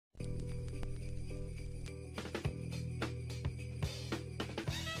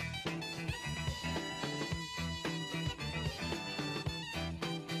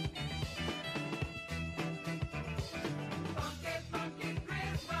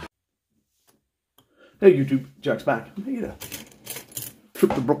Hey YouTube, Jack's back. I made a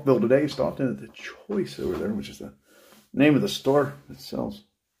trip to Brookville today. Stopped in at the Choice over there, which is the name of the store that sells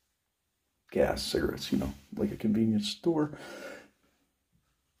gas, cigarettes, you know, like a convenience store.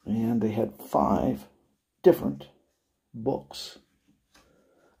 And they had 5 different books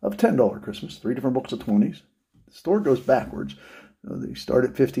of $10 Christmas, 3 different books of 20s. The store goes backwards. They start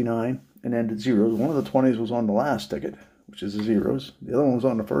at 59 and end at zeros. One of the 20s was on the last ticket, which is the zeros. The other one was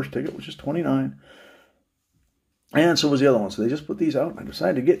on the first ticket, which is 29. And so was the other one. So they just put these out. I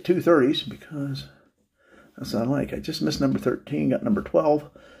decided to get 2 30s because that's what I like. I just missed number 13, got number 12.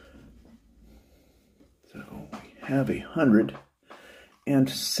 So we have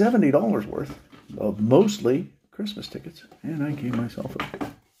 $170 worth of mostly Christmas tickets. And I gave myself a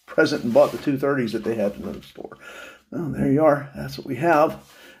present and bought the 2 30s that they had in the store. Well, there you are. That's what we have.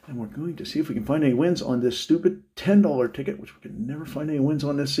 And we're going to see if we can find any wins on this stupid $10 ticket, which we can never find any wins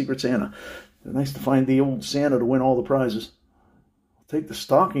on this Secret Santa. It's nice to find the old Santa to win all the prizes. I'll take the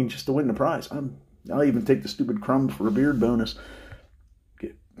stocking just to win the prize. I'll even take the stupid crumbs for a beard bonus.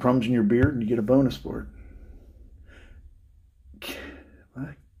 Get crumbs in your beard and you get a bonus for it.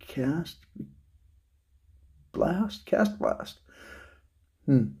 Cast Blast?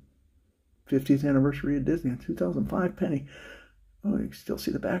 50th anniversary of Disney, 2005 penny. Oh, you can still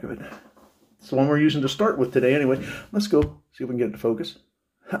see the back of it. It's the one we're using to start with today anyway. Let's go see if we can get it to focus.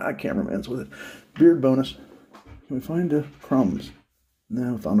 Cameraman's with it. Beard bonus. Can we find the crumbs?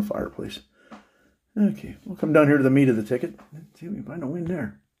 No, it's on the fireplace. Okay, we'll come down here to the meat of the ticket and see if we can find a win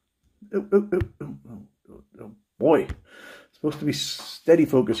there. Oh boy. It's supposed to be steady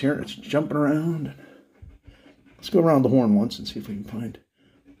focus here, and it's jumping around. Let's go around the horn once and see if we can find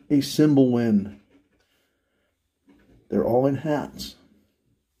a symbol win. They're all in hats.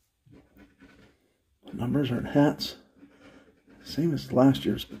 The numbers are in hats. Same as last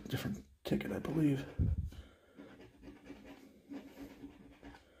year's, but different ticket, I believe.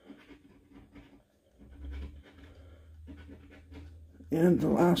 And the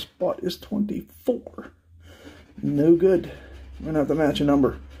last spot is 24. No good. We're going to have to match a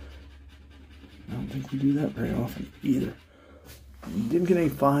number. I don't think we do that very often either. Didn't get any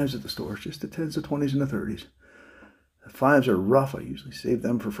 5s at the store, just the 10s, the 20s, and the 30s. The 5s are rough. I usually save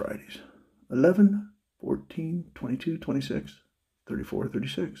them for Fridays. 11, 14, 22, 26, 34,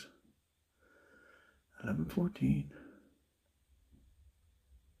 36. 11, 14,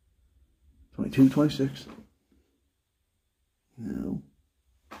 22, 26. No.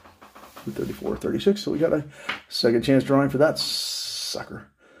 34, 36. So we got a second chance drawing for that sucker.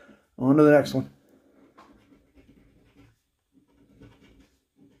 On to the next one.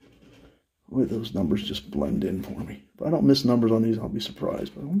 Boy, those numbers just blend in for me. If I don't miss numbers on these, I'll be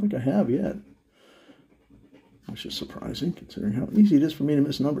surprised. But I don't think I have yet. Which is surprising, considering how easy it is for me to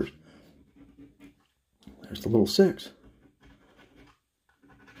miss numbers. There's the little 6.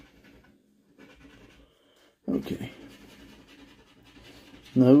 Okay.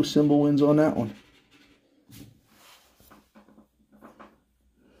 No symbol wins on that one.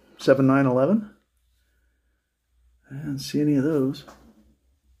 7, 9, 11. I didn't see any of those.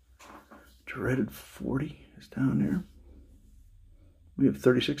 Dreaded 40 is down there. We have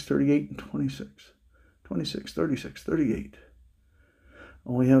 36, 38, and 26. 26, 36, 38.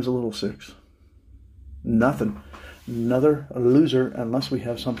 All we have is a little 6. Nothing. Another loser unless we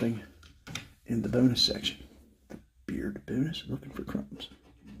have something in the bonus section. The beard bonus. Looking for crumbs.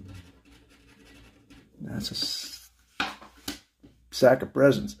 That's a sack of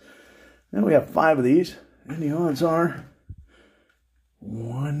presents. Now we have 5 of these. And the odds are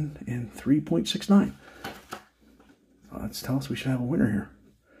 1 in 3.69. Let's tell us we should have a winner here.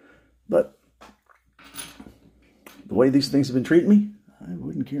 But the way these things have been treating me, I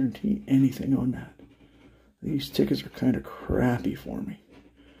wouldn't guarantee anything on that. These tickets are kind of crappy for me.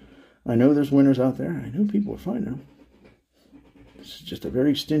 I know there's winners out there. I know people are finding them. This is just a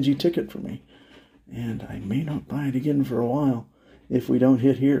very stingy ticket for me. And I may not buy it again for a while if we don't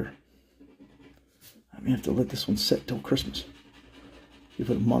hit here. I may have to let this one sit till Christmas. Give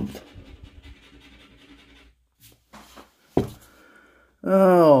it a month.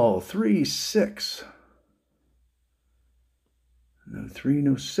 Oh, 3, 6. No 3,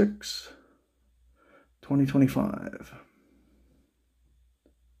 no 6. 2025.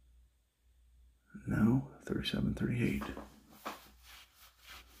 No, 37, 38.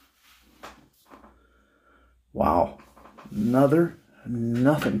 Wow. Another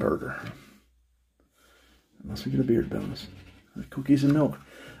nothing burger. Unless we get a beard bonus. Cookies and milk.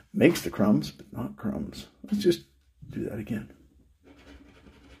 Makes the crumbs, but not crumbs. Let's just do that again.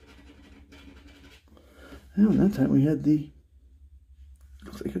 And that time we had the,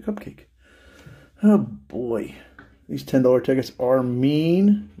 looks like a cupcake. Oh boy, these $10 tickets are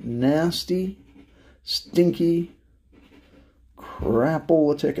mean, nasty, stinky,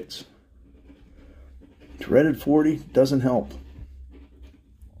 crapola tickets. Dreaded 40 doesn't help.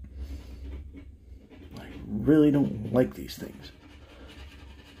 I really don't like these things.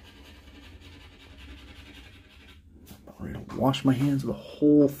 I'm ready to wash my hands of the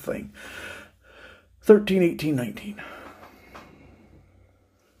whole thing. 13, 18, 19.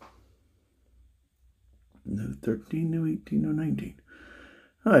 No 13, no 18, no 19.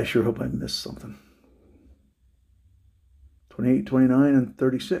 I sure hope I missed something. 28, 29, and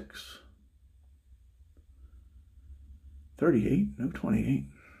 36. 38, no 28.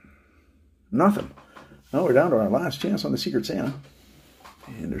 Nothing. Now we're down to our last chance on the Secret Santa.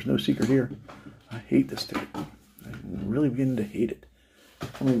 And there's no secret here. I hate this ticket. I'm really beginning to hate it.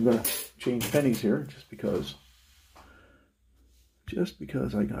 I'm even going to change pennies here just because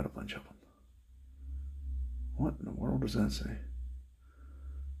I got a bunch of them. What in the world does that say?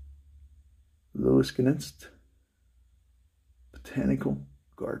 Loiskenist Botanical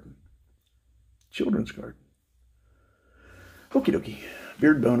Garden. Children's Garden. Okie dokie.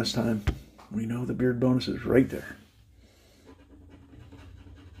 Beard bonus time. We know the beard bonus is right there.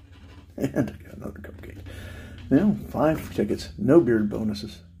 And I got another cupcake. Now, 5 tickets. No beard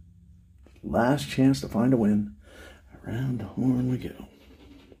bonuses. Last chance to find a win. Around the horn we go.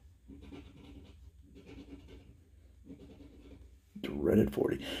 Dreaded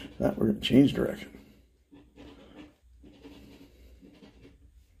 40. That we're going to change direction.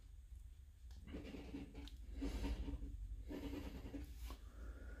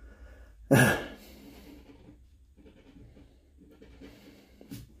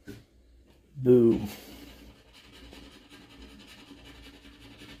 Boo.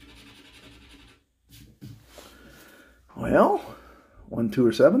 Well, 1, 2,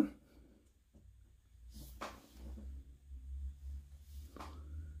 or 7.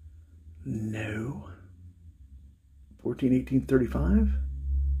 No. 14, 18, 35.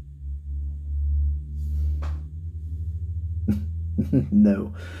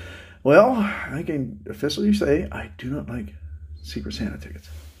 No. Well, I can officially say I do not like Secret Santa tickets.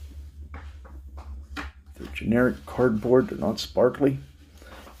 They're generic cardboard, they're not sparkly,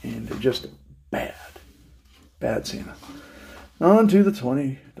 and they're just bad. Bad Santa. On to the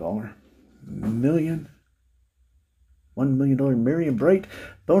 $20 $1 million Merry and Bright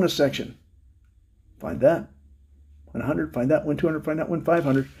bonus section. Find that. Win 100, find that, win 200, find that, win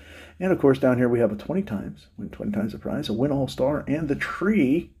 500. And of course down here we have a 20 times, win 20 times the prize, a win all-star, and the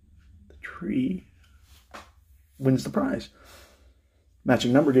tree wins the prize.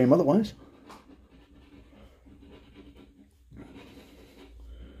 Matching number game otherwise.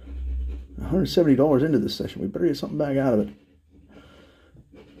 $170 into this session. We better get something back out of it.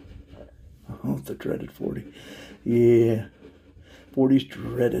 Oh, the dreaded 40. Yeah. 40's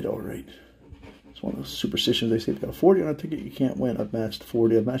dreaded, all right. It's one of those superstitions. They say if you got a 40 on a ticket, you can't win. I've matched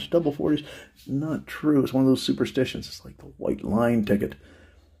 40. I've matched double 40s. Not true. It's one of those superstitions. It's like the white line ticket.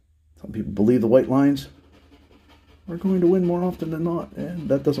 Some people believe the white lines are going to win more often than not. And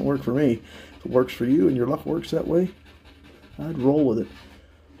that doesn't work for me. If it works for you and your luck works that way, I'd roll with it.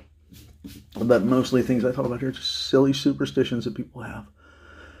 But mostly things I talk about here are just silly superstitions that people have.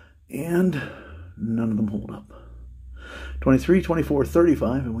 And none of them hold up. 23, 24,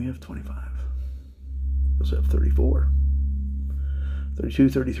 35, and we have 25. We also have 34. 32,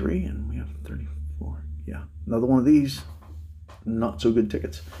 33, and we have 34. Yeah, another one of these not so good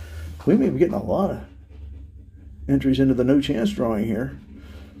tickets. We may be getting a lot of entries into the no chance drawing here.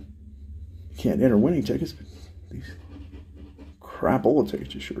 You can't enter winning tickets, but these crapola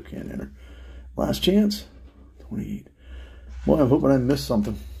tickets you sure can't enter. Last chance, 28. Boy, I'm hoping I missed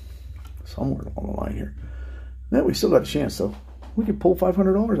something somewhere along the line here. Now we still got a chance though. We can pull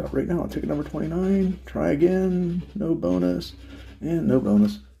 $500 out right now on ticket number 29. Try again. No bonus. And no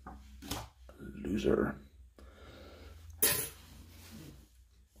bonus. Loser.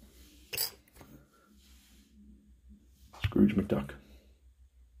 Scrooge McDuck.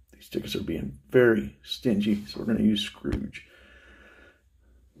 These tickets are being very stingy, so we're going to use Scrooge.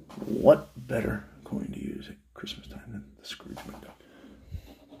 What better coin to use at Christmas time than the Scrooge McDuck?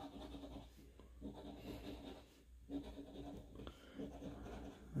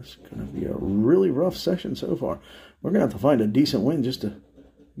 This is going to be a really rough session so far. We're going to have to find a decent win just to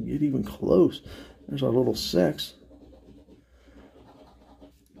get even close. There's our little 6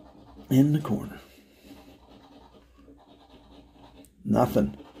 in the corner.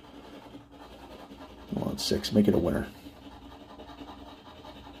 Nothing. Come on, 6. Make it a winner.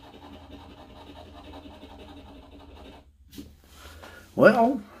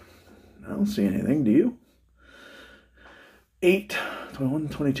 Well, I don't see anything, do you? 8, 21,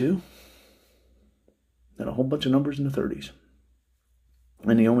 22. And a whole bunch of numbers in the 30s.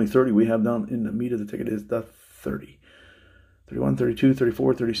 And the only 30 we have down in the meat of the ticket is the 30. 31, 32,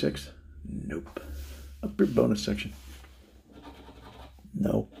 34, 36. Nope. Upper bonus section.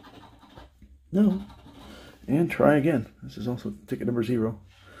 No. No. And try again. This is also ticket number 0.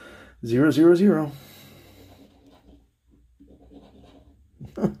 0, 0, 0.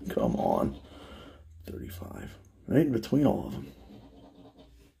 Come on. 35. Right in between all of them.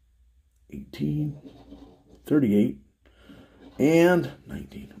 18. 38. And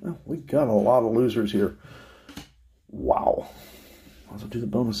 19. Well, we got a lot of losers here. Wow. I'll do the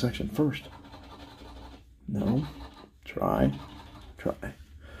bonus section first. No. Try.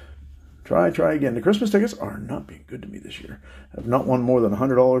 Try again. The Christmas tickets are not being good to me this year. I've not won more than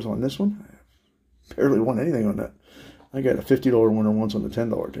 $100 on this one. I barely won anything on that. I got a $50 winner once on the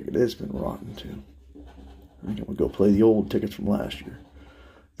 $10 ticket. It's been rotten too. I think I'm going to go play the old tickets from last year.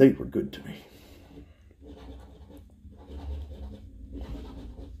 They were good to me.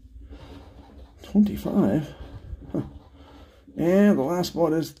 $25. Huh. And the last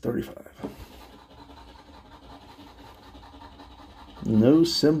spot is 35. No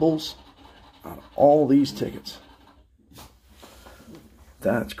symbols on all these tickets.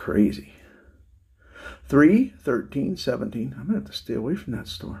 That's crazy. 3, 13, 17. I'm going to have to stay away from that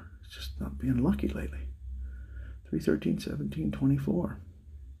store. It's just not being lucky lately. 3, 13, 17, 24.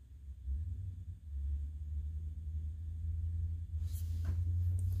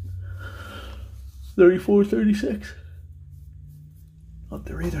 $34, 36. Not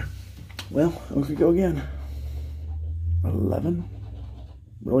there either. Well, we could go again. 11.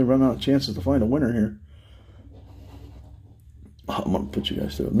 Really run out of chances to find a winner here. I'm going to put you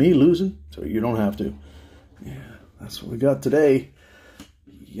guys through it. Me losing, so you don't have to. Yeah, that's what we got today.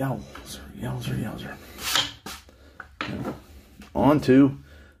 Yowzer. Now, on to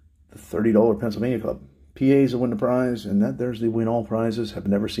the $30 Pennsylvania Club. PAs will win the prize, and there's the win all prizes. Have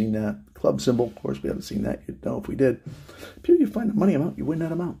never seen that. Club symbol, of course, we haven't seen that. You'd know if we did. If you find the money amount, you win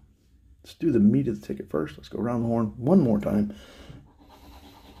that amount. Let's do the meat of the ticket first. Let's go around the horn one more time.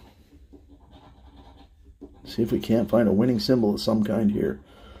 See if we can't find a winning symbol of some kind here.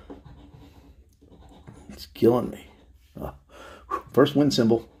 It's killing me. First win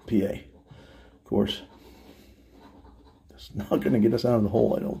symbol, PA. Of course. It's not going to get us out of the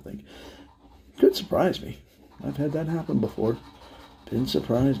hole, I don't think. Could surprise me. I've had that happen before. Been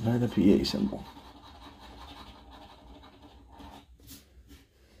surprised by the PA symbol.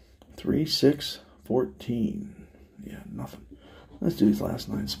 3, 6, 14. Yeah, nothing. Let's do these last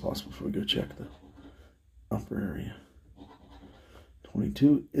 9 spots before we go check the upper area.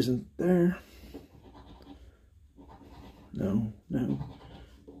 22 isn't there. No.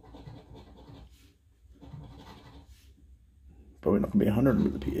 Probably not going to be 100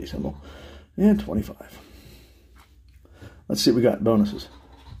 with the PA symbol. And 25. Let's see what we got in bonuses.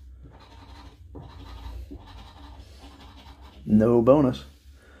 No bonus.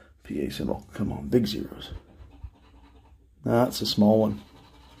 PA symbol. Come on, big zeros. That's a small one.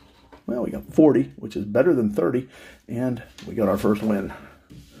 Well, we got 40, which is better than 30, and we got our first win.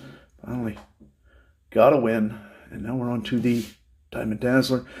 Finally got a win, and now we're on to the Diamond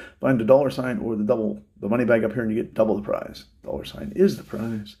Dazzler. Find the $ or the money bag up here, and you get double the prize. $ is the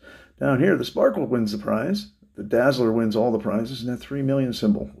prize. Down here, the Sparkle wins the prize. The Dazzler wins all the prizes, and that 3 million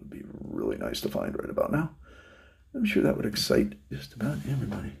symbol would be really nice to find right about now. I'm sure that would excite just about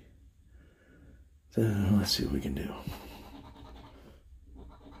everybody. So let's see what we can do.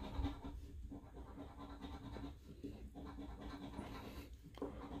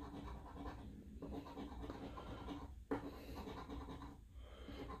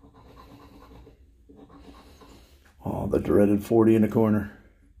 Oh, the dreaded 40 in the corner.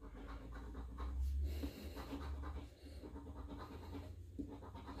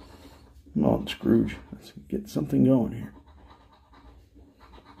 Come on, Scrooge. Let's get something going here.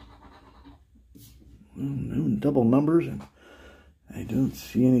 Well, no double numbers, and I don't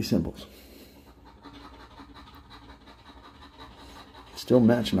see any symbols. Still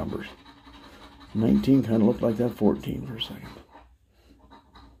match numbers. 19 kind of looked like that 14 for a second.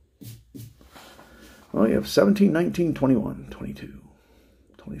 Well, you have 17, 19, 21, 22,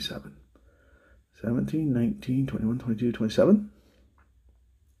 27. 17, 19, 21, 22, 27.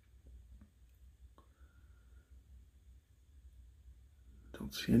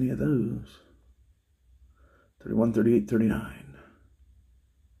 Don't see any of those. 31, 38, 39.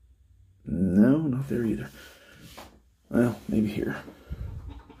 No, not there either. Well, maybe here.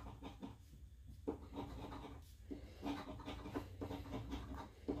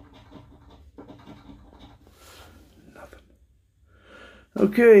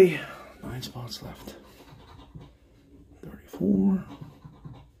 Okay, 9 spots left. 34.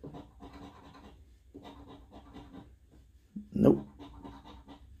 Nope.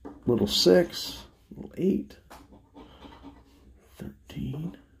 Little 6, little 8,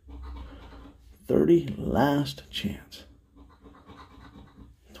 13, 30, last chance.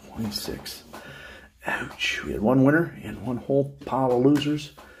 26. Ouch. We had one winner and one whole pile of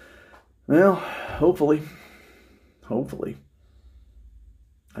losers. Well, hopefully,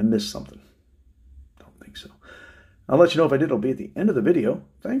 I missed something. Don't think so. I'll let you know if I did. It'll be at the end of the video.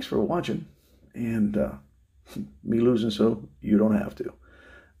 Thanks for watching. And me losing so you don't have to.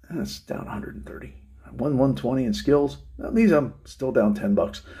 That's down 130. I won 120 in skills. Well, these I'm still down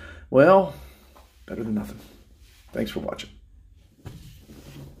 $10. Well, better than nothing. Thanks for watching.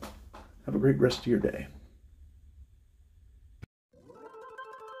 Have a great rest of your day.